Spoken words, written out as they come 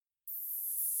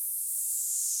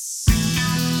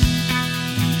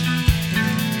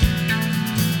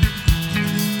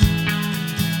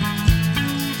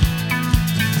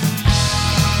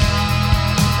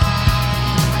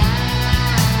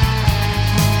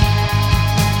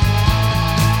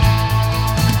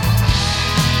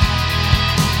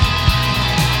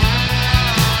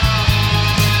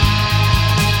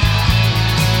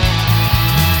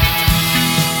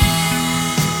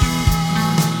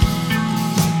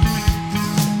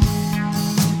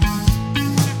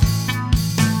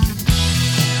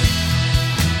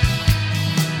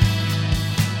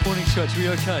We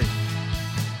okay?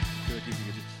 Good.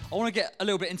 I want to get a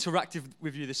little bit interactive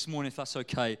with you this morning, if that's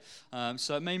okay.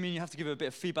 So it may mean you have to give it a bit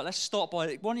of feedback. Let's start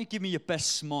by, why don't you give me your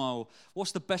best smile?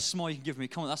 What's the best smile you can give me?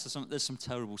 Come on, there's some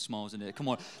terrible smiles in here. Come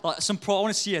on. Like I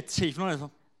want to see your teeth.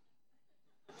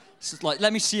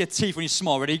 Let me see your teeth when you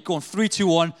smile. Ready? Go on, 3, 2,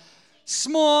 1.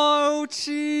 Smile,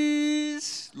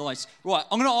 cheese. Nice. Right,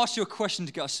 I'm going to ask you a question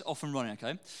to get us off and running,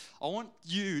 okay? I want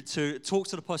you to talk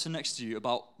to the person next to you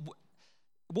about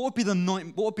what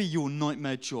would be your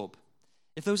nightmare job?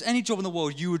 If there was any job in the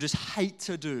world you would just hate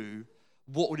to do,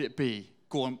 what would it be?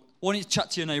 Go on. Why don't you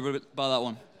chat to your neighbour about that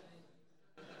one?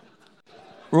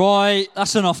 Right,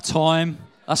 that's enough time.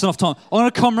 I'm going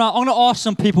to come round. I'm going to ask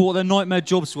some people what their nightmare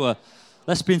jobs were.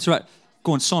 Let's be interactive.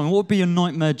 Go on, Simon. What would be your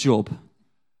nightmare job?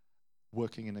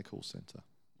 Working in a call centre.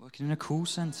 Working in a call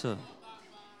centre.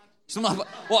 It's not like,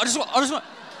 well, I just want.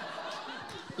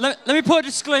 Let me put a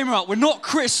disclaimer out. We're not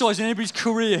criticising anybody's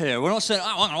career here. We're not saying,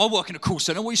 I work in a call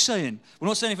centre. What are you saying? We're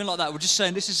not saying anything like that. We're just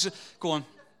saying this is, go on.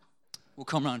 We'll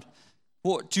come round.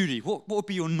 Judy, what would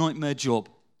be your nightmare job?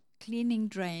 Cleaning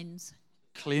drains.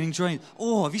 Cleaning drains.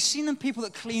 Oh, have you seen them people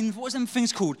that clean, what is them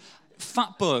things called?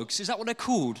 Fatbergs. Is that what they're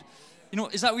called? You know,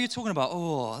 is that what you're talking about?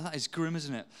 Oh, that is grim,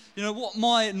 isn't it? You know, what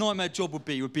my nightmare job would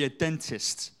be a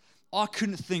dentist. I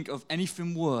couldn't think of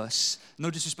anything worse.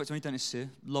 No disrespect to any dentists here.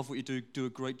 Love what you do a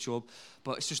great job,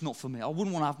 but it's just not for me. I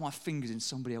wouldn't want to have my fingers in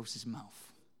somebody else's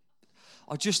mouth.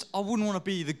 I wouldn't want to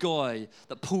be the guy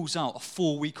that pulls out a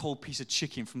 4-week-old piece of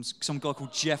chicken from some guy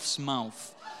called Jeff's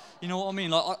mouth. You know what I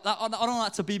mean? Like I don't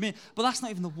want that to be me. But that's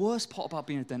not even the worst part about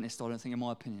being a dentist, I don't think, in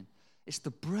my opinion. It's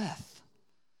the breath.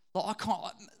 Like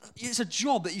it's a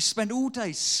job that you spend all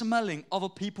day smelling other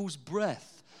people's breath.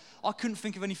 I couldn't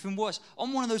think of anything worse.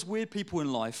 I'm one of those weird people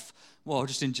in life, well,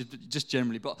 just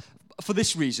generally, but for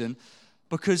this reason,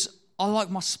 because I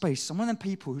like my space. I'm one of them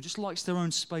people who just likes their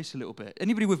own space a little bit.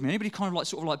 Anybody with me? Anybody kind of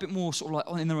like a bit more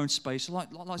in their own space? I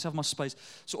like to have my space.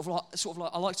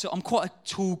 I'm quite a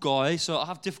tall guy, so I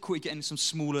have difficulty getting into some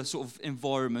smaller sort of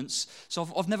environments. So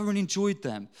I've never really enjoyed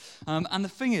them. And the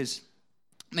thing is,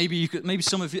 maybe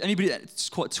some of you, anybody that's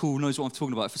quite tall knows what I'm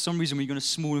talking about. For some reason, when you're in a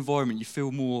small environment, you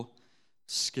feel more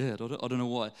scared. I don't know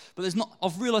why. But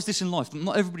I've realised this in life, that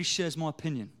not everybody shares my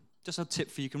opinion. Just a tip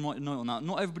for you, can write a note on that.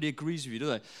 Not everybody agrees with you, do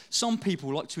they? Some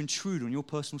people like to intrude on your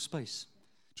personal space.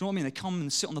 Do you know what I mean? They come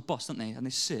and sit on the bus, don't they? And they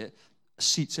sit,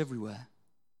 seats everywhere.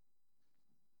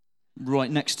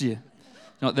 Right next to you.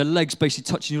 Like their legs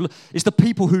basically touching you. It's the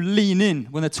people who lean in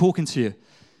when they're talking to you.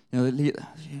 You know, they lean,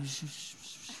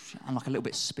 and like a little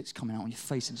bit of spit's coming out on your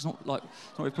face, and it's not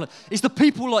really play. It's the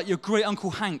people like your great Uncle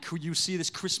Hank who you see this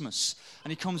Christmas,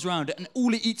 and he comes around, and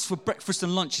all he eats for breakfast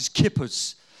and lunch is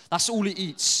kippers. That's all he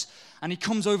eats. And he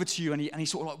comes over to you, and he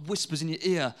sort of like whispers in your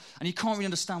ear, and you can't really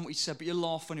understand what he said, but you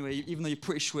laugh anyway, even though you're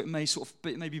pretty sure it may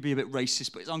maybe be a bit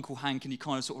racist, but it's Uncle Hank, and you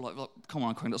kind of sort of like come on,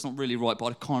 Uncle Hank, that's not really right, but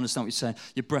I can't understand what you're saying.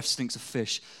 Your breath stinks of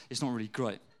fish. It's not really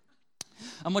great.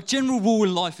 And my general rule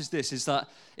in life is that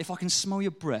if I can smell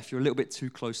your breath, you're a little bit too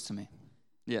close to me.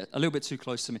 Yeah, a little bit too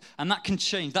close to me. And that can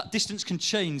change. That distance can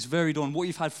change varied on what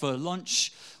you've had for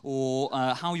lunch or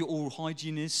how your oral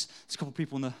hygiene is. There's a couple of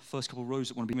people in the first couple of rows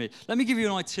that want to be me. Let me give you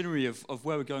an itinerary of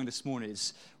where we're going this morning.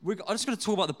 I'm just going to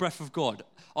talk about the breath of God.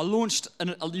 I launched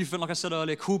a youth event, like I said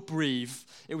earlier, called Breathe.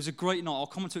 It was a great night. I'll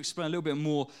come on to explain a little bit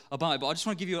more about it, but I just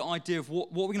want to give you an idea of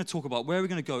what we're going to talk about, where we're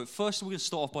going to go. First, we're going to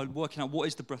start off by working out what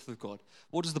is the breath of God.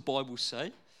 What does the Bible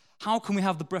say? How can we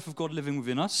have the breath of God living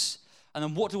within us? And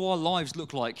then what do our lives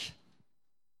look like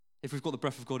if we've got the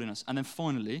breath of God in us? And then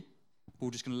finally,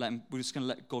 we're just going to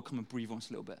let God come and breathe on us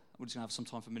a little bit. We're just going to have some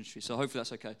time for ministry. So hopefully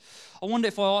that's okay. I wonder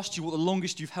if I asked you what the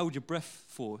longest you've held your breath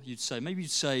for, maybe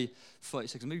you'd say 30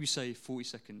 seconds, maybe you'd say 40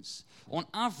 seconds. On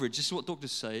average, this is what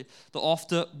doctors say, that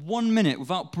after 1 minute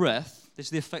without breath, this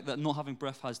is the effect that not having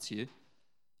breath has to you,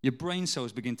 your brain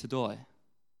cells begin to die.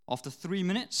 After 3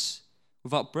 minutes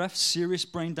without breath, serious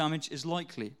brain damage is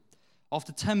likely.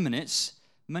 After 10 minutes,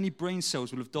 many brain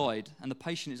cells will have died, and the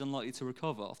patient is unlikely to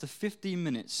recover. After 15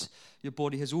 minutes, your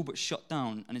body has all but shut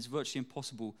down, and it's virtually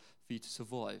impossible for you to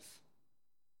survive.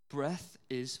 Breath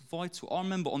is vital. I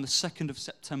remember on the 2nd of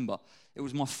September, it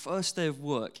was my first day of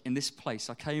work in this place.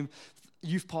 I came,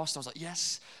 youth pastor, I was like,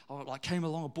 yes. I came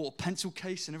along, I bought a pencil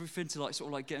case and everything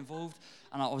to get involved.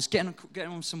 And I was getting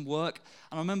on some work.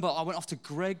 And I remember I went off to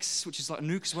Greg's, which is like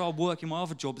new, because where I work in my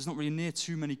other job, there's not really near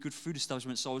too many good food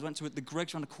establishments. So I went to the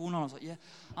Greg's around the corner, and I was like, yeah.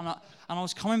 And I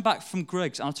was coming back from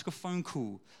Greg's, and I took a phone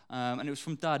call, and it was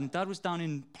from Dad. And Dad was down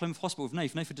in Plymouth Hospital with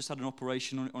Nath. Nath had just had an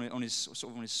operation on his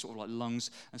like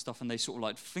lungs and stuff, and they sort of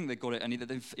like think they got it, and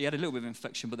he had a little bit of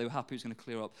infection, but they were happy it was going to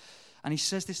clear up. And he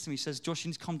says this to me, he says, Josh, you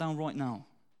need to come down right now,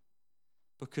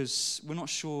 because we're not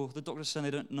sure. The doctors saying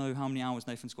they don't know how many hours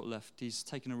Nathan's got left. He's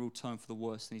taken a real turn for the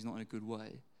worse, and he's not in a good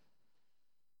way.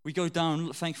 We go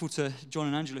down, thankful to John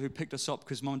and Angela who picked us up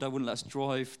because Mum and Dad wouldn't let us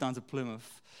drive down to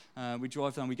Plymouth. We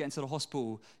drive down, we get into the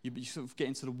hospital, you sort of get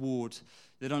into the ward.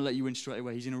 They don't let you in straight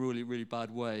away. He's in a really, really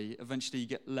bad way. Eventually you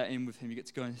get let in with him, you get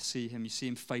to go and see him. You see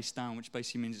him face down, which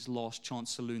basically means it's last chance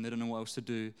saloon. They don't know what else to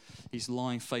do. He's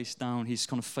lying face down, his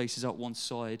kind of face is out one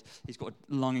side. He's got a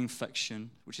lung infection,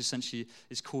 which essentially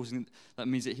is causing, that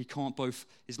means that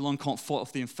his lung can't fight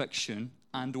off the infection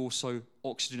and also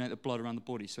oxygenate the blood around the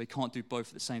body. So he can't do both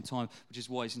at the same time, which is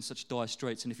why he's in such dire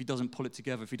straits. And if he doesn't pull it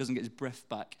together, if he doesn't get his breath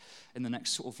back in the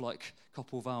next sort of like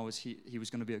couple of hours, he was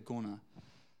going to be a goner.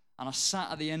 And I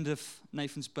sat at the end of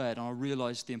Nathan's bed and I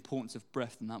realized the importance of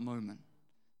breath in that moment.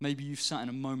 Maybe you've sat in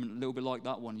a moment a little bit like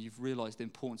that one. You've realized the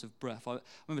importance of breath. I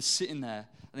remember sitting there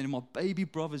and then in my baby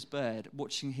brother's bed,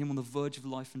 watching him on the verge of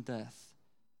life and death,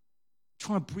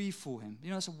 trying to breathe for him.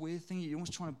 You know, that's a weird thing. You're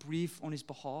almost trying to breathe on his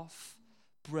behalf.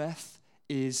 Breath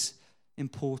is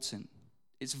important.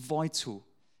 It's vital.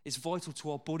 It's vital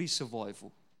to our body's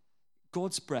survival.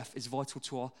 God's breath is vital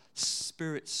to our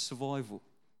spirit's survival.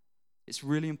 It's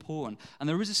really important. And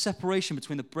there is a separation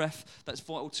between the breath that's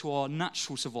vital to our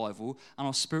natural survival and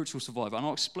our spiritual survival. And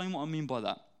I'll explain what I mean by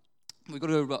that. We've got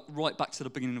to go right back to the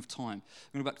beginning of time.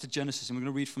 We're going to go back to Genesis, and we're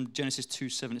going to read from Genesis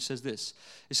 2:7. It says this.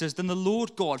 It says, "Then the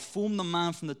Lord God formed the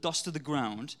man from the dust of the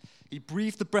ground. He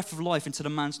breathed the breath of life into the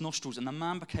man's nostrils, and the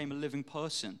man became a living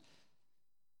person."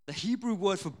 The Hebrew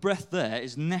word for breath there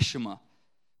is neshama,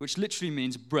 which literally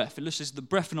means breath. It literally is the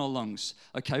breath in our lungs.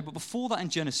 Okay, but before that in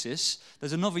Genesis,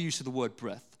 there's another use of the word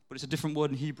breath, but it's a different word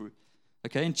in Hebrew.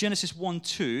 Okay, in Genesis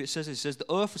 1:2, it says,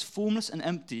 "The earth was formless and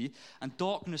empty, and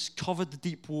darkness covered the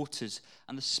deep waters,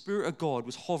 and the Spirit of God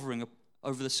was hovering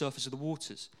over the surface of the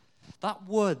waters." That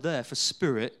word there for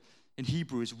spirit in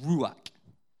Hebrew is ruach.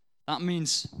 That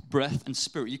means breath and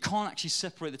spirit. You can't actually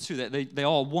separate the two. They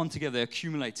are one together, they're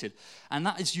accumulated. And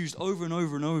that is used over and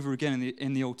over and over again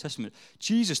in the Old Testament.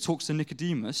 Jesus talks to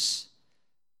Nicodemus,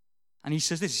 and he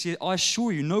says this, he says, "I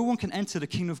assure you, no one can enter the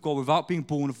kingdom of God without being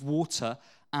born of water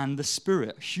and the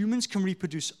Spirit. Humans can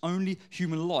reproduce only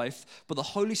human life, but the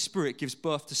Holy Spirit gives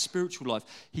birth to spiritual life."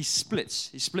 He splits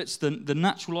the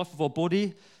natural life of our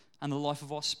body and the life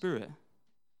of our spirit.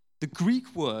 The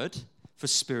Greek word for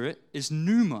spirit is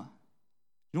pneuma.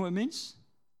 You know what it means?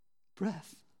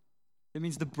 Breath. It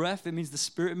means the breath, it means the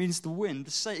spirit, it means the wind.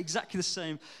 Exactly the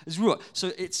same as ruach.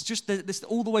 So it's just this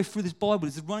all the way through this Bible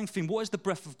is the running theme. What is the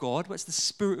breath of God? What's the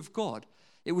Spirit of God?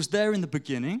 It was there in the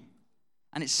beginning,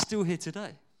 and it's still here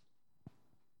today.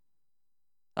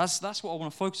 That's what I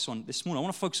want to focus on this morning. I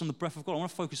want to focus on the breath of God. I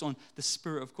want to focus on the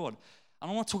Spirit of God.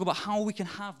 And I want to talk about how we can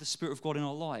have the Spirit of God in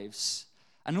our lives.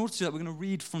 And in order to do that, we're going to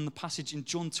read from the passage in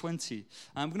John 20.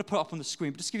 I'm going to put it up on the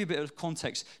screen, but just to give you a bit of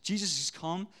context. Jesus has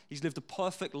come. He's lived a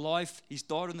perfect life. He's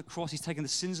died on the cross. He's taken the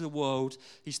sins of the world.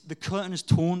 The curtain is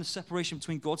torn. The separation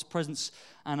between God's presence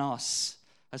and us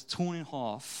has torn in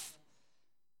half.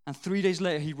 And 3 days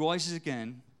later, he rises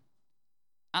again.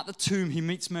 At the tomb, he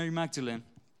meets Mary Magdalene.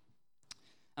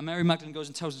 And Mary Magdalene goes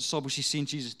and tells the disciples she's seen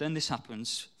Jesus. Then this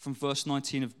happens from verse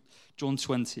 19 of John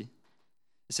 20.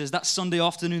 It says, "That Sunday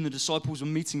afternoon, the disciples were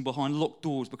meeting behind locked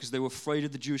doors because they were afraid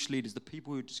of the Jewish leaders, the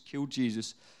people who had just killed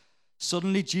Jesus.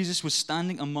 Suddenly, Jesus was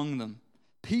standing among them.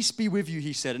 'Peace be with you,'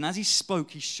 he said. And as he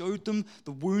spoke, he showed them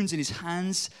the wounds in his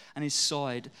hands and his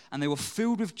side. And they were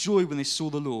filled with joy when they saw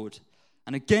the Lord.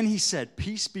 And again he said,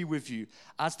 'Peace be with you.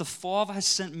 As the Father has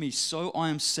sent me, so I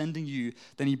am sending you.'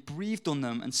 Then he breathed on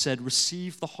them and said,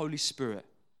 'Receive the Holy Spirit.'"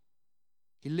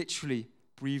 He literally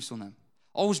breathes on them.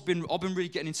 I've been really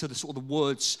getting into the sort of the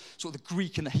words, sort of the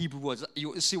Greek and the Hebrew words.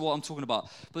 You'll see what I'm talking about.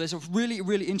 But there's a really,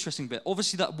 really interesting bit.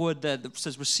 Obviously, that word there that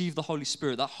says receive the Holy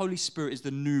Spirit, that Holy Spirit is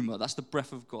the pneuma. That's the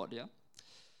breath of God, yeah?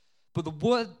 But the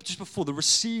word just before, the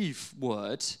receive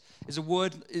word, is a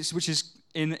word which is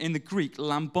in the Greek,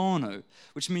 lambano,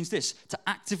 which means this, to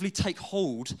actively take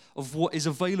hold of what is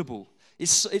available.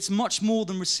 It's much more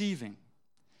than receiving.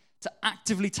 To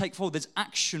actively take hold, there's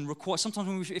action required.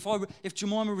 Sometimes if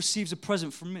Jemima receives a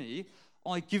present from me,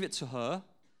 I give it to her.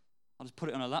 I'll just put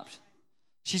it on her lap.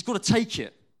 She's got to take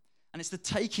it. And it's the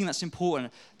taking that's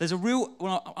important. As I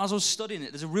was studying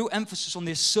it, there's a real emphasis on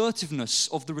the assertiveness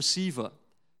of the receiver.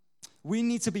 We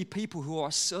need to be people who are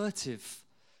assertive,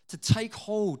 to take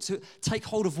hold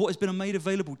of what has been made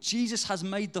available. Jesus has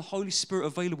made the Holy Spirit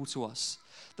available to us.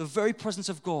 The very presence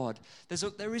of God.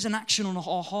 There is an action on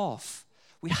our half.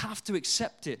 We have to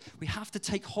accept it. We have to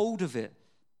take hold of it.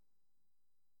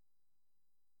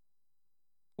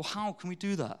 Well, how can we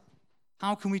do that?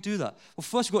 How can we do that? Well,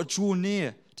 first we've got to draw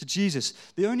near to Jesus.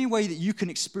 The only way that you can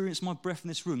experience my breath in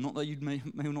this room, not that you may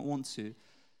not want to,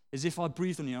 is if I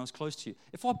breathed on you and I was close to you.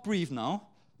 If I breathe now,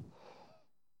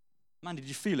 Mandy, did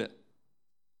you feel it?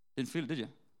 Didn't feel it, did you?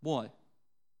 Why?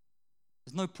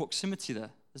 There's no proximity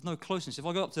there. There's no closeness. If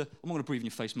I go up to, I'm not going to breathe in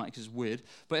your face, Matty, because it's weird,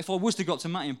 but if I was to go up to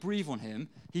Matty and breathe on him,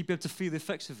 he'd be able to feel the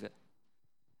effects of it.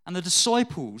 And the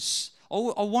disciples,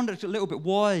 I wondered a little bit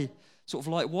why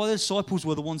the disciples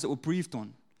were the ones that were breathed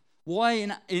on. Why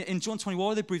in John 20, why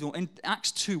were they breathed on? In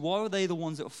Acts 2, why were they the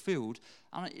ones that were filled?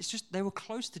 And it's just, they were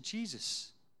close to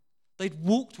Jesus. They'd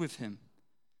walked with him.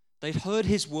 They'd heard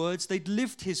his words. They'd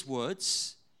lived his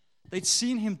words. They'd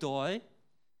seen him die.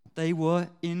 They were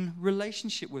in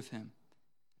relationship with him.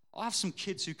 I have some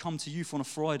kids who come to youth on a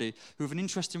Friday who have an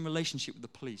interesting relationship with the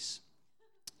police.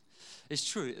 It's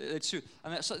true. It's true.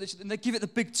 And they give it the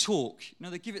big talk. You know,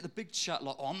 they give it the big chat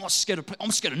like, oh, I'm scared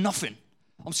of nothing.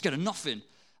 I'm scared of nothing.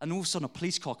 And all of a sudden a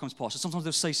police car comes past. And sometimes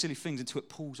they'll say silly things until it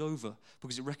pulls over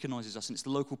because it recognizes us and it's the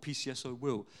local PCSO,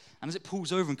 Will. And as it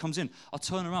pulls over and comes in, I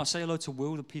turn around, say hello to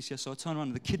Will, the PCSO. I turn around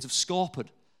and the kids have scarpered.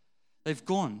 They've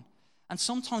gone. And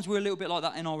sometimes we're a little bit like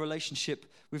that in our relationship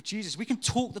with Jesus. We can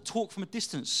talk the talk from a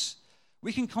distance.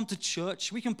 We can come to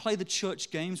church. We can play the church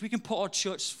games. We can put our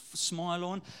church smile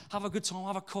on, have a good time,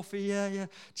 have a coffee. Yeah.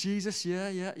 Jesus,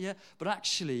 yeah. But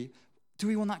actually, do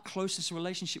we want that closest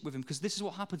relationship with him? Because this is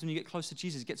what happens when you get close to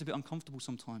Jesus. It gets a bit uncomfortable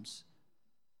sometimes.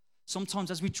 Sometimes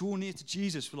as we draw near to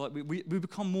Jesus, we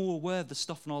become more aware of the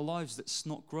stuff in our lives that's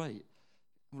not great.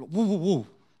 We're like, whoa.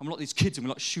 And we're like these kids and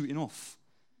we're like shooting off.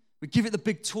 We give it the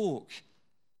big talk.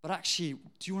 But actually,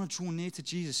 do you want to draw near to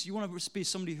Jesus? You want to be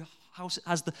somebody who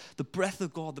has the breath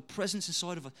of God, the presence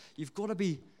inside of us. You've got to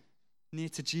be near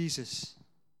to Jesus.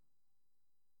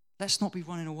 Let's not be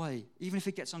running away, even if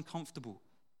it gets uncomfortable.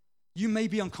 You may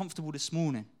be uncomfortable this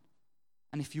morning,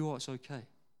 and if you are, it's okay.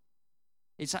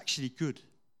 It's actually good,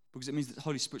 because it means that the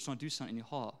Holy Spirit's trying to do something in your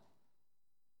heart.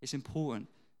 It's important.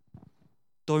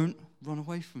 Don't run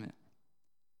away from it.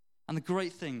 And the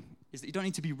great thing is that you don't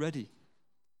need to be ready.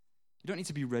 You don't need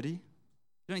to be ready.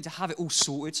 You don't need to have it all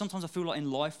sorted. Sometimes I feel like in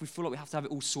life, we feel like we have to have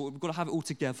it all sorted. We've got to have it all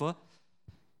together.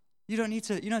 You don't need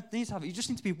to have it. You just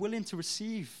need to be willing to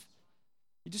receive.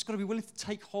 You just got to be willing to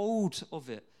take hold of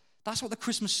it. That's what the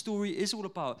Christmas story is all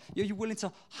about. You're willing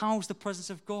to house the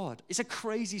presence of God. It's a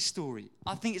crazy story.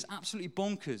 I think it's absolutely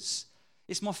bonkers.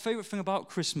 It's my favorite thing about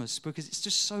Christmas because it's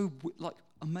just so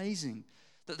amazing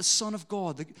that the Son of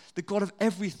God, the God of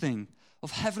everything,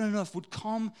 of heaven and earth, would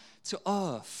come to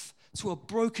earth, to a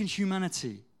broken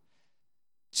humanity,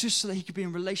 just so that he could be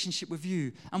in relationship with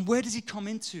you. And where does he come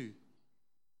into?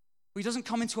 Well, he doesn't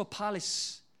come into a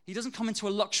palace. He doesn't come into a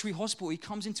luxury hospital. He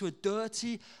comes into a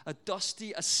dirty, a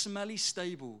dusty, a smelly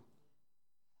stable.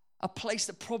 A place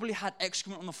that probably had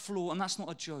excrement on the floor, and that's not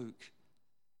a joke.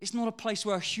 It's not a place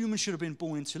where a human should have been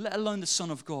born into, let alone the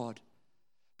Son of God.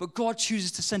 But God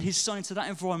chooses to send his Son into that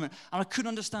environment, and I couldn't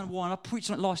understand why, and I preached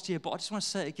on it last year, but I just want to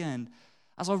say it again.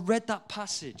 As I read that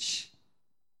passage,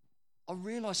 I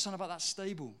realized something about that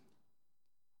stable.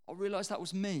 I realized that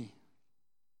was me.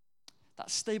 That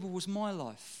stable was my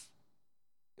life.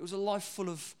 It was a life full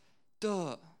of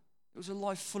dirt. It was a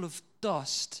life full of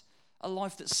dust. A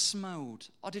life that smelled.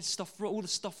 I did all the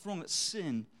stuff wrong. That's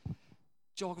sin.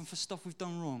 Jargon for stuff we've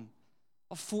done wrong.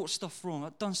 I've thought stuff wrong.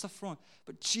 I've done stuff wrong.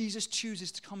 But Jesus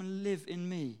chooses to come and live in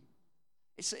me.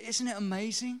 Isn't it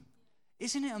amazing?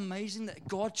 Isn't it amazing that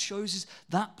God chooses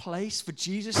that place for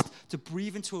Jesus to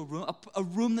breathe into a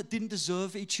room that didn't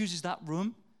deserve it? He chooses that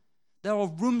room. There are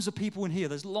rooms of people in here,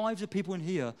 there's lives of people in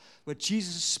here where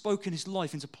Jesus has spoken his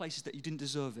life into places that you didn't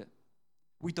deserve it.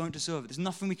 We don't deserve it. There's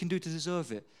nothing we can do to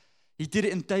deserve it. He did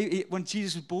it when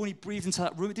Jesus was born. He breathed into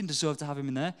that room. It didn't deserve to have him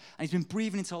in there. And he's been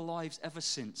breathing into our lives ever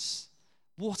since.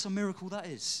 What a miracle that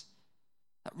is.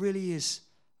 That really is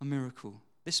a miracle.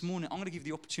 This morning, I'm going to give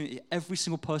the opportunity to every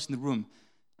single person in the room.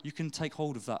 You can take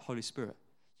hold of that Holy Spirit.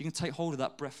 You can take hold of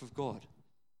that breath of God.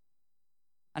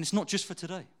 And it's not just for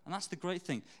today. And that's the great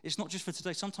thing. It's not just for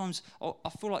today. Sometimes I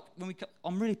feel like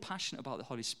I'm really passionate about the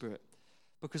Holy Spirit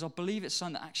because I believe it's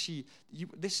something that actually,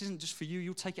 this isn't just for you.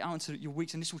 You'll take it out into your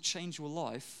weeks and this will change your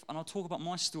life. And I'll talk about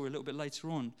my story a little bit later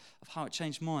on of how it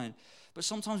changed mine. But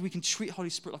sometimes we can treat Holy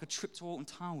Spirit like a trip to Alton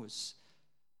Towers.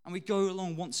 And we go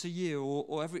along once a year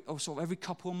or every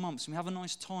couple of months and we have a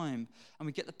nice time and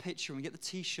we get the picture and we get the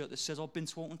t-shirt that says, I've been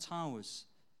to Alton Towers.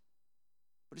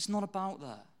 But it's not about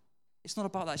that. It's not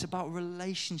about that. It's about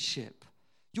relationship.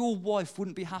 Your wife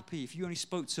wouldn't be happy if you only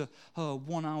spoke to her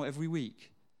 1 hour every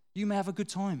week. You may have a good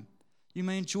time. You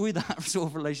may enjoy that sort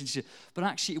of relationship. But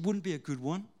actually, it wouldn't be a good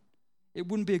one. It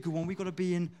wouldn't be a good one. We've got to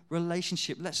be in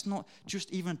relationship. Let's not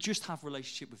just have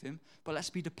relationship with him, but let's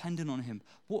be dependent on him.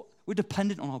 We're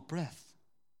dependent on our breath.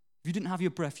 If you didn't have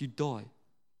your breath, you'd die.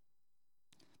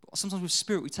 But sometimes with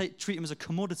spirit, we treat him as a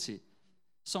commodity,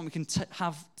 something we can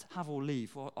have or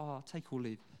leave, or take or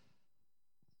leave.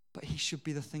 But he should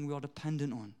be the thing we are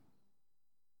dependent on.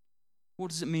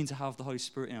 What does it mean to have the Holy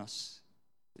Spirit in us?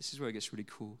 This is where it gets really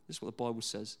cool. This is what the Bible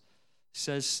says. It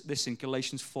says this in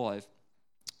Galatians 5.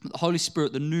 The Holy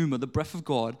Spirit, the pneuma, the breath of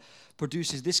God,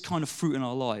 produces this kind of fruit in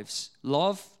our lives.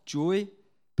 Love, joy,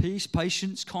 peace,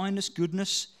 patience, kindness,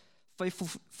 goodness,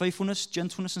 faithfulness,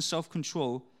 gentleness, and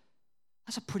self-control.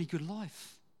 That's a pretty good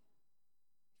life.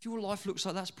 If your life looks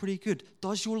like that's pretty good.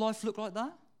 Does your life look like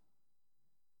that?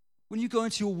 When you go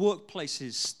into your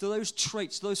workplaces, do those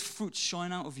traits, those fruits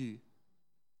shine out of you?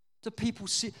 Do people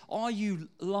see? Are you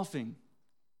loving?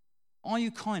 Are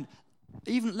you kind?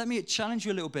 Even let me challenge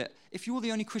you a little bit. If you're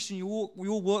the only Christian in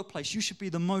your workplace, you should be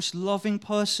the most loving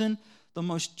person, the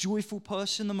most joyful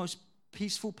person, the most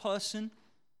peaceful person,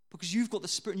 because you've got the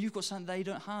Spirit and you've got something they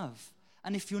don't have.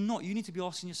 And if you're not, you need to be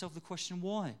asking yourself the question,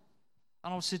 why?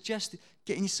 And I would suggest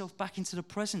getting yourself back into the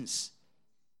presence,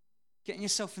 getting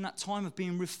yourself in that time of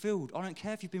being refilled. I don't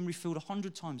care if you've been refilled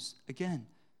 100 times, again.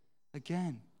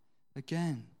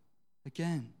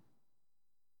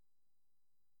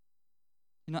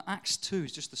 You know, Acts 2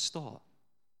 is just the start.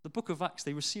 The book of Acts,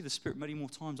 they receive the Spirit many more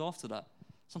times after that.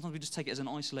 Sometimes we just take it as an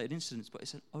isolated incident, but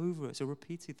it's a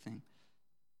repeated thing.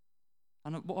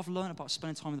 And what I've learned about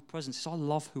spending time in the presence is I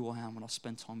love who I am when I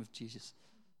spend time with Jesus.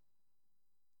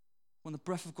 When the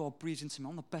breath of God breathes into me,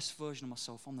 I'm the best version of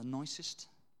myself. I'm the nicest.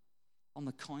 I'm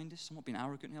the kindest. I'm not being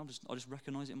arrogant here. I just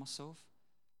recognize it in myself.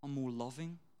 I'm more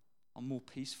loving. I'm more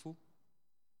peaceful.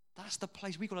 That's the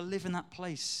place. We've got to live in that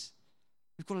place.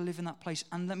 We've got to live in that place.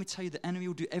 And let me tell you, the enemy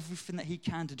will do everything that he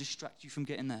can to distract you from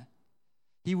getting there.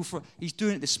 He's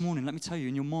doing it this morning. Let me tell you,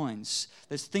 in your minds,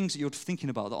 there's things that you're thinking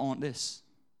about that aren't this.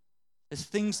 There's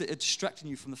things that are distracting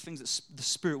you from the things that the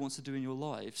Spirit wants to do in your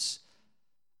lives.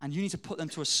 And you need to put them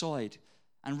to a side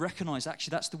and recognize,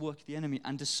 actually, that's the work of the enemy,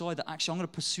 and decide that, actually, I'm going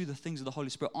to pursue the things of the Holy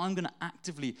Spirit. I'm going to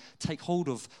actively take hold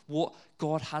of what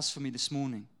God has for me this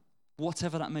morning,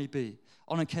 whatever that may be.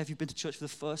 I don't care if you've been to church for the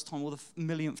first time or the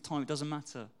millionth time, it doesn't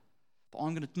matter. But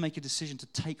I'm going to make a decision to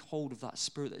take hold of that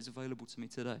Spirit that is available to me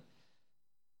today.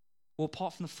 Well,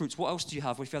 apart from the fruits, what else do you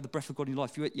have? Well, if you have the breath of God in your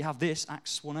life, you have this,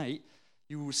 Acts 1:8.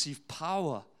 You will receive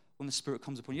power when the Spirit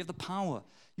comes upon you. You have the power.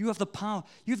 You have the power.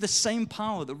 You have the same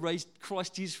power that raised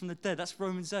Christ Jesus from the dead. That's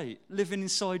Romans 8, living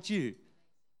inside you.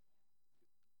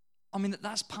 I mean,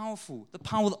 that's powerful. The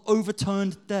power that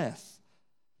overturned death.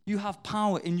 You have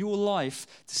power in your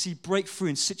life to see breakthrough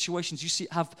in situations. You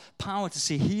have power to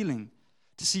see healing,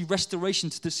 to see restoration,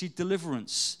 to see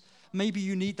deliverance. Maybe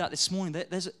you need that this morning.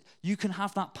 You can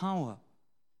have that power.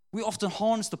 We often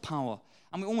harness the power,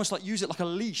 and we almost use it like a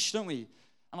leash, don't we?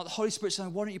 And the Holy Spirit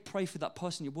saying, why don't you pray for that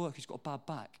person at your work who's got a bad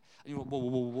back? And you're like,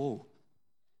 whoa.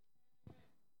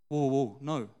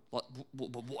 No.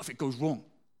 What if it goes wrong?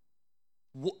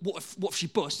 What if she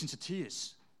bursts into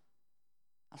tears?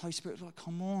 And the Holy Spirit's like,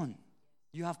 come on.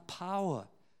 You have power.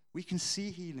 We can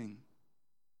see healing.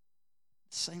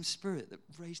 The same Spirit that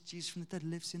raised Jesus from the dead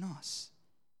lives in us.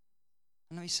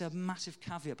 And let me say a massive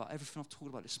caveat about everything I've talked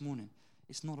about this morning.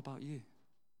 It's not about you.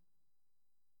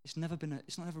 It's not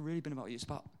ever really been about you. It's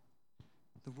about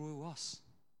the royal us.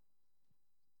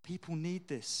 People need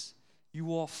this.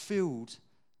 You are filled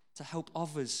to help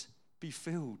others be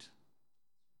filled.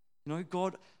 You know,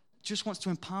 God just wants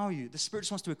to empower you. The Spirit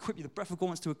just wants to equip you. The breath of God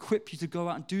wants to equip you to go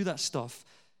out and do that stuff.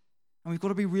 And we've got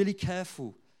to be really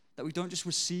careful that we don't just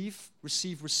receive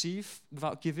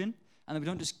without giving, and that we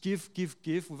don't just give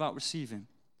without receiving.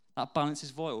 That balance is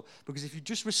vital. Because if you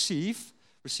just receive,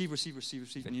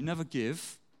 and you never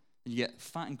give, then you get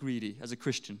fat and greedy as a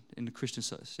Christian in the Christian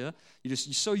service, yeah? You're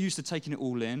so used to taking it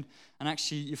all in, and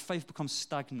actually your faith becomes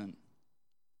stagnant.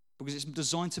 Because it's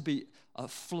designed to be a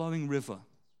flowing river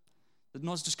that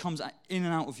not just comes in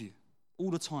and out of you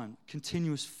all the time,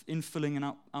 continuous infilling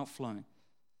and outflowing.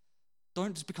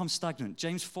 Don't just become stagnant.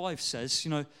 James 5 says,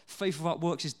 faith without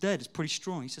works is dead. It's pretty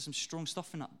strong. He says some strong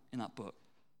stuff in that book.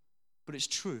 But it's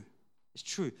true. It's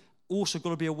true. Also got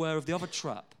to be aware of the other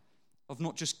trap of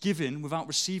not just giving without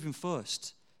receiving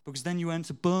first, because then you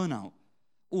enter burnout,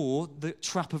 or the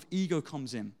trap of ego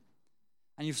comes in.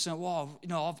 And you've said, well,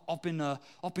 I've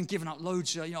been giving out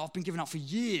loads. I've been giving out for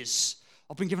years.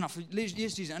 I've been giving out for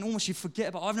years, and almost you forget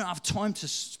about, I don't have time to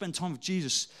spend time with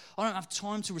Jesus. I don't have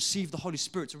time to receive the Holy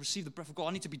Spirit, to receive the breath of God.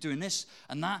 I need to be doing this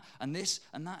and that and this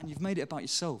and that, and you've made it about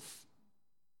yourself.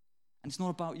 And it's not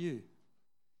about you.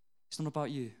 It's not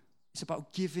about you. It's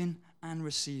about giving and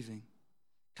receiving.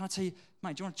 Can I tell you,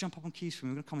 mate, do you want to jump up on keys for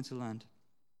me? We're going to come into land.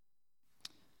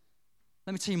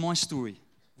 Let me tell you my story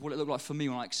of what it looked like for me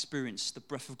when I experienced the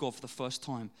breath of God for the first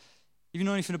time. If you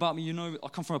know anything about me, you know I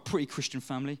come from a pretty Christian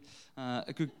family,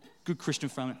 a good Christian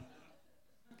family.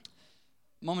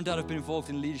 Mum and Dad have been involved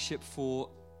in leadership for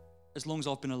as long as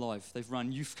I've been alive. They've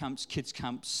run youth camps, kids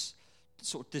camps,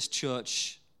 sort of this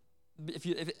church. If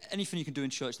anything you can do in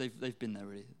church, they've been there,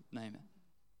 really, name it.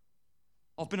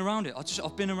 I've been around it.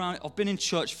 I've been in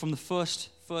church from the first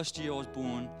year I was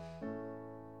born.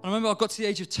 And I remember I got to the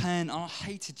age of 10 and I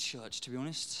hated church, to be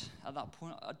honest. At that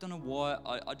point, I don't know why.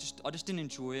 I just didn't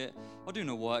enjoy it. I do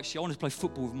know why, actually. I wanted to play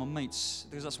football with my mates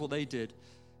because that's what they did.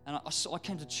 And I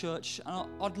came to church and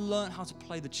I'd learn how to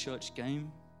play the church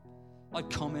game.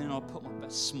 I'd come in and I'd put my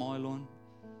best smile on.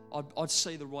 I'd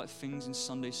say the right things in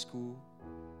Sunday school.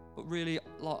 But really,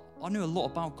 like, I knew a lot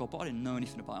about God, but I didn't know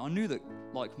anything about it. I knew that,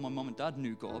 like, my mum and dad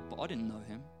knew God, but I didn't know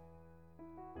him.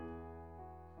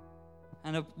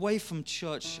 And away from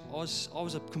church, I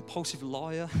was a compulsive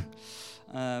liar.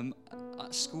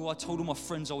 At school, I told all my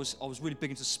friends I was really big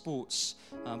into sports,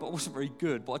 but I wasn't very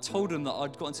good. But I told them that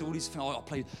I'd got into all these things. I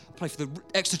play for the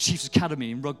Exeter Chiefs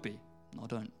Academy in rugby. No, I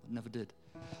don't. I never did.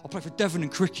 I played for Devon in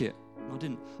cricket. No, I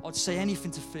didn't. I'd say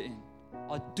anything to fit in.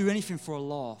 I'd do anything for a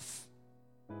laugh.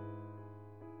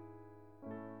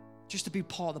 Just to be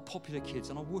part of the popular kids,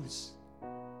 and I was.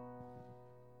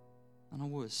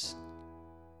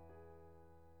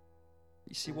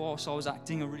 You see, whilst I was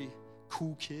acting a really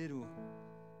cool kid or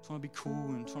trying to be cool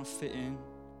and trying to fit in,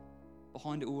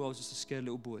 behind it all, I was just a scared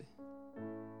little boy.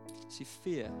 See,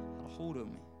 fear had a hold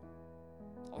on me.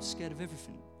 I was scared of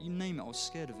everything. You name it, I was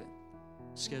scared of it.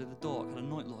 Scared of the dark, had a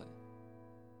nightlight.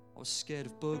 I was scared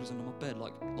of burglars under my bed,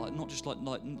 like not just like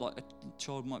a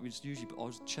child might be just usually, but I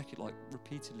was check it like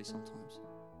repeatedly sometimes.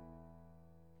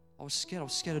 I was scared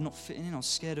of not fitting in. I was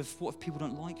scared of what if people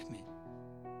don't like me.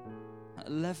 At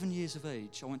 11 years of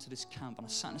age, I went to this camp and I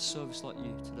sat in a service like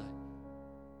you today.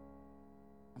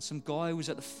 And some guy was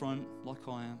at the front, like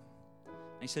I am,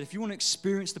 and he said, if you want to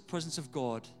experience the presence of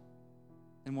God,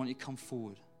 then why don't you come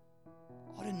forward?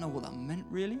 I didn't know what that meant,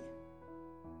 really.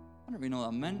 I don't really know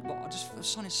what that meant, but there was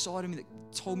something inside of me that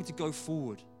told me to go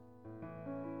forward.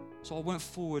 So I went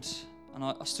forward and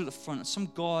I stood at the front, and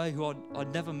some guy who I've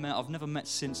never met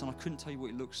since, and I couldn't tell you what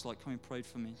he looks like, came and prayed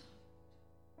for me.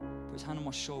 Put his hand on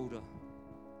my shoulder.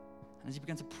 And as he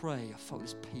began to pray, I felt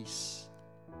this peace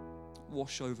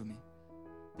wash over me.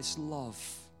 This love.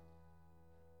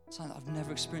 Something that I've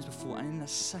never experienced before. And in a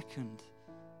second,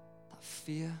 that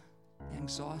fear, the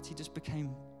anxiety just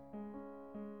became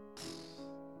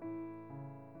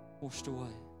washed away.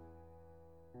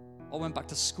 I went back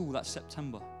to school that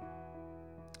September.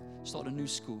 Started a new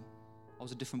school. I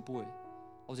was a different boy.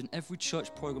 I was in every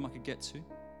church program I could get to.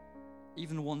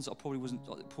 Even the ones that probably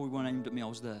weren't aimed at me, I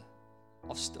was there.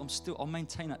 I'll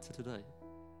maintain that to today.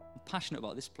 I'm passionate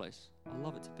about this place. I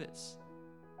love it to bits.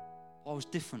 I was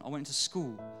different. I went into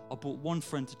school. I brought one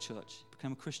friend to church. He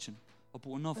became a Christian. I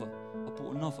brought another.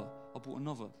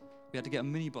 We had to get a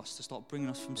minibus to start bringing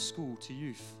us from school to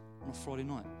youth on a Friday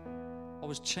night. I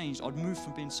was changed. I'd moved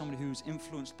from being somebody who was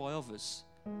influenced by others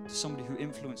to somebody who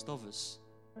influenced others.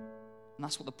 And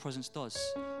that's what the presence does.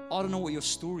 I don't know what your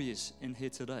story is in here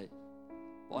today,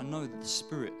 but I know that the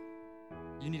Spirit,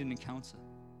 you need an encounter.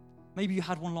 Maybe you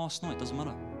had one last night, doesn't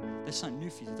matter. There's something new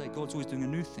for you today. God's always doing a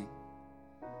new thing.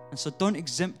 And so don't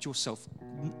exempt yourself.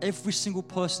 Every single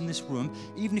person in this room,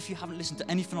 even if you haven't listened to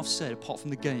anything I've said apart from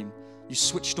the game, you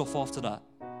switched off after that.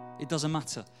 It doesn't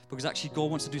matter, because actually God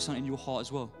wants to do something in your heart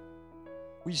as well.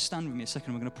 Will you stand with me a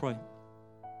second? We're going to pray.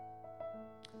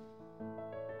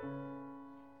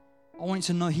 I want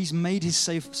you to know He's made His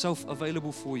self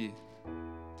available for you.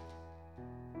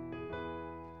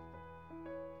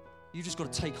 You've just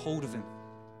got to take hold of Him.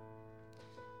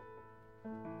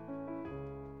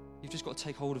 You've just got to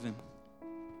take hold of Him.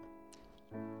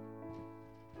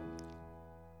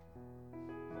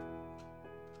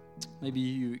 Maybe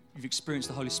you've experienced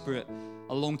the Holy Spirit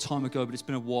a long time ago, but it's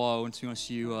been a while, and to be honest,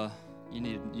 you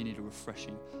need a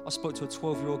refreshing. I spoke to a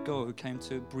 12-year-old girl who came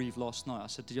to Breathe last night. I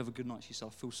said, did you have a good night? She said, I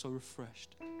feel so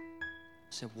refreshed. I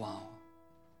said, wow.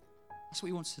 That's what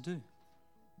He wants to do.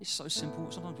 It's so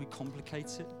simple. Sometimes we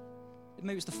complicate it.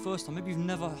 Maybe it's the first time. Maybe you've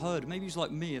never heard. Maybe it's like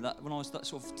me that when I was that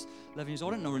sort of 11 years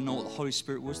old, I didn't really know what the Holy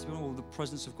Spirit was. To be honest, or the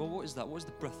presence of God. What is that? What is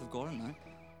the breath of God? I don't know.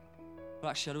 But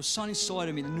actually, there was something inside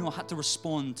of me that knew I had to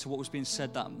respond to what was being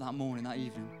said that morning, that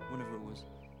evening, whenever it was.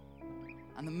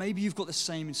 And that maybe you've got the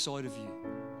same inside of you.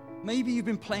 Maybe you've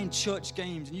been playing church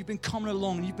games and you've been coming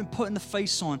along and you've been putting the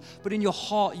face on, but in your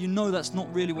heart, you know that's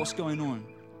not really what's going on.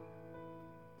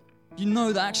 You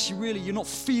know that actually really you're not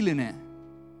feeling it.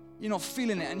 You're not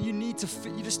feeling it, and you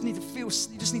just need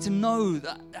to know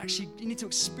that actually you need to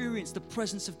experience the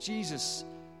presence of Jesus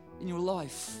in your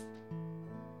life.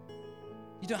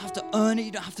 You don't have to earn it,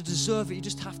 you don't have to deserve it, you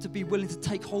just have to be willing to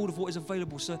take hold of what is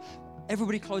available. So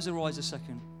everybody close their eyes a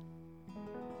second.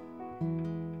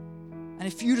 And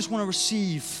if you just want to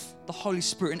receive the Holy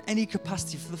Spirit in any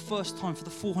capacity for the first time, for the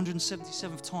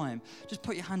 477th time, just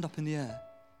put your hand up in the air.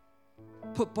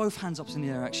 Put both hands up in the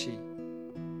air, actually.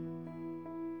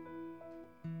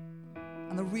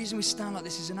 And the reason we stand like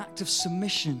this is an act of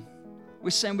submission. We're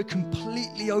saying we're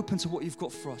completely open to what you've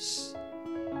got for us.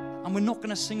 And we're not going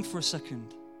to sing for a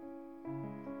second.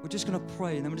 We're just going to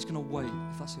pray, and then we're just going to wait,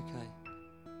 if that's okay.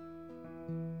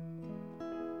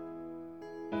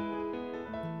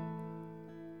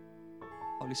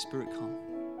 Holy Spirit, come.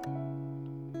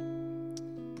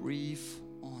 Breathe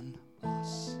on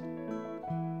us.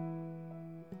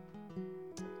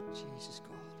 Jesus,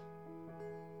 God.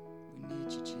 We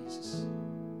need you, Jesus.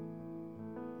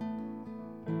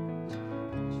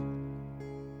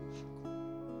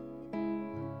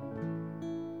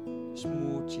 Just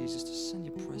more, Jesus, to send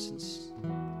your presence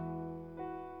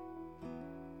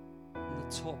from the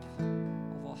top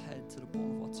of our head to the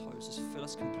bottom of our toes. Just fill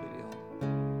us completely up.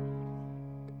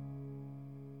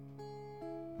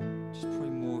 Just pray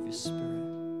more of your Spirit.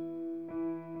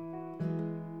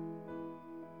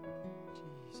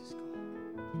 Jesus, God.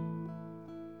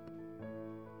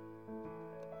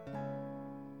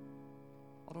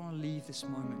 I don't want to leave this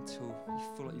moment until you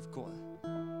feel like you've got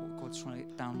what God's trying to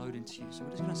download into you. So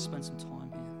we're just going to spend some time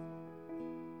here.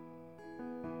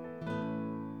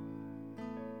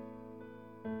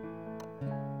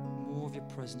 More of your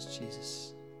presence,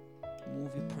 Jesus. More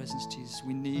of your presence, Jesus.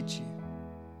 We need you.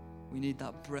 We need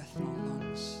that breath in our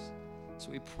lungs. So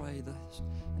we pray that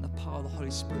in the power of the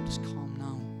Holy Spirit, just come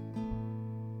now.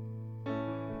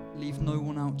 Leave no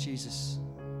one out, Jesus.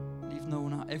 Leave no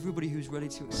one out. Everybody who's ready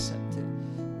to accept it,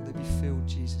 will they be filled,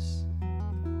 Jesus?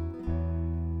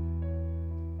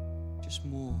 Just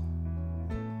more.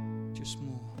 Just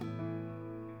more.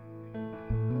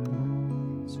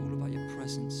 It's all about your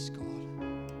presence, God.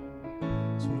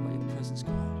 It's all about your presence,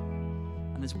 God.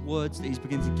 And there's words that He's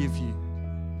beginning to give you.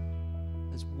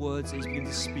 There's words that He's beginning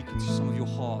to speak into some of your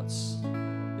hearts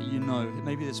that you know.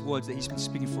 Maybe there's words that He's been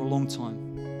speaking for a long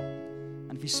time.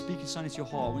 And if He's speaking something into your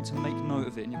heart, I want you to make note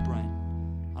of it in your brain.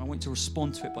 And I want you to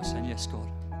respond to it by saying, yes, God.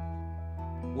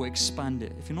 Or expand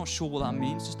it. If you're not sure what that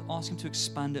means, just ask Him to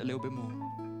expand it a little bit more.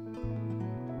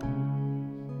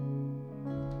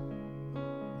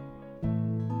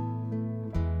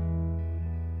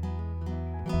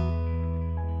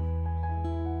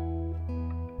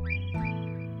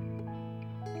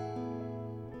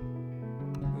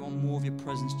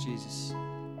 Presence, Jesus.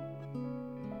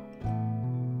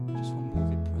 Just want more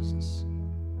of your presence.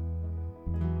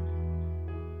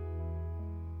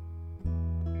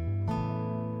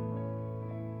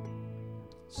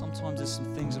 Sometimes there's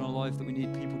some things in our life that we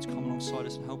need people to come alongside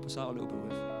us and help us out a little bit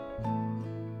with.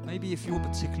 Maybe if you're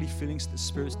particularly feeling that the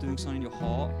Spirit's doing something in your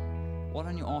heart, why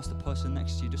don't you ask the person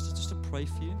next to you just to pray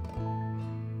for you?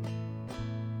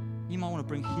 He might want to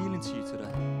bring healing to you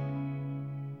today.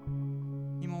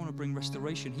 Bring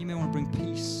restoration. He may want to bring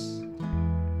peace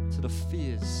to the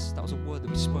fears. That was a word that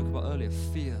we spoke about earlier,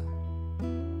 fear.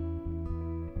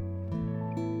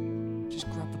 Just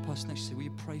grab the person next to you. Will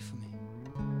you pray for me?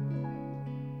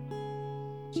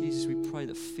 Jesus, we pray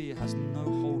that fear has no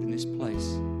hold in this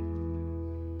place.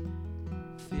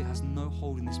 Fear has no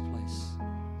hold in this place.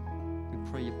 We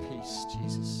pray your peace,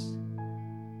 Jesus.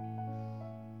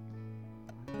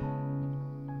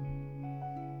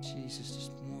 Jesus,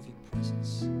 just more of your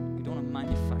presence. We don't want to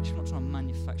manufacture. We're not trying to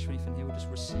manufacture anything here. We'll just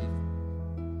receive.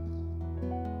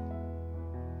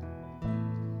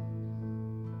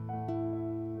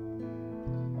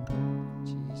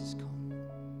 Jesus, come.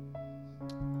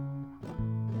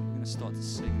 We're going to start to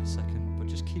sing in a second, but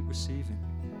just keep receiving.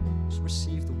 Just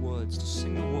receive the words. Just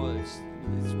sing the words.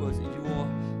 These words that you are.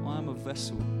 I am a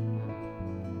vessel.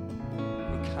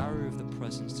 You're a carrier of the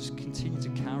presence. Just continue to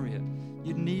carry it.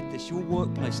 You need this. Your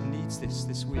workplace needs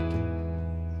this week.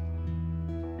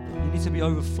 You need to be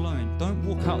overflowing. Don't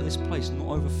walk out of this place not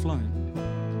overflowing.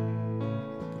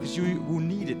 Because you will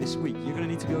need it this week. You're going to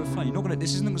need to be overflowing.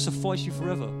 This isn't going to suffice you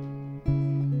forever.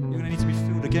 You're going to need to be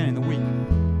filled again in the week.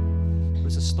 But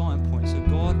it's a starting point. So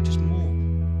God, just more.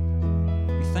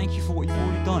 We thank you for what you've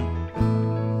already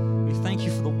done. We thank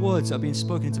you for the words that are being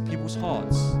spoken into people's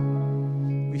hearts.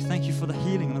 We thank you for the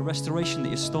healing and the restoration that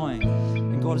you're starting.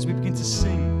 And God, as we begin to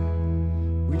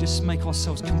sing, we just make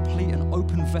ourselves complete and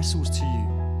open vessels to you,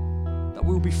 that that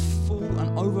we'll be full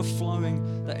and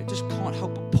overflowing, that it just can't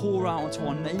help but pour out onto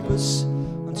our neighbours,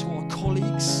 onto our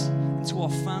colleagues, into our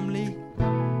family,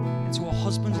 into our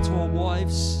husbands, into our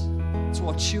wives, into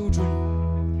our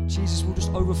children. Jesus will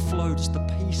just overflow, just the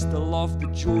peace, the love, the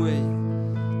joy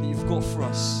that you've got for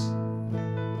us.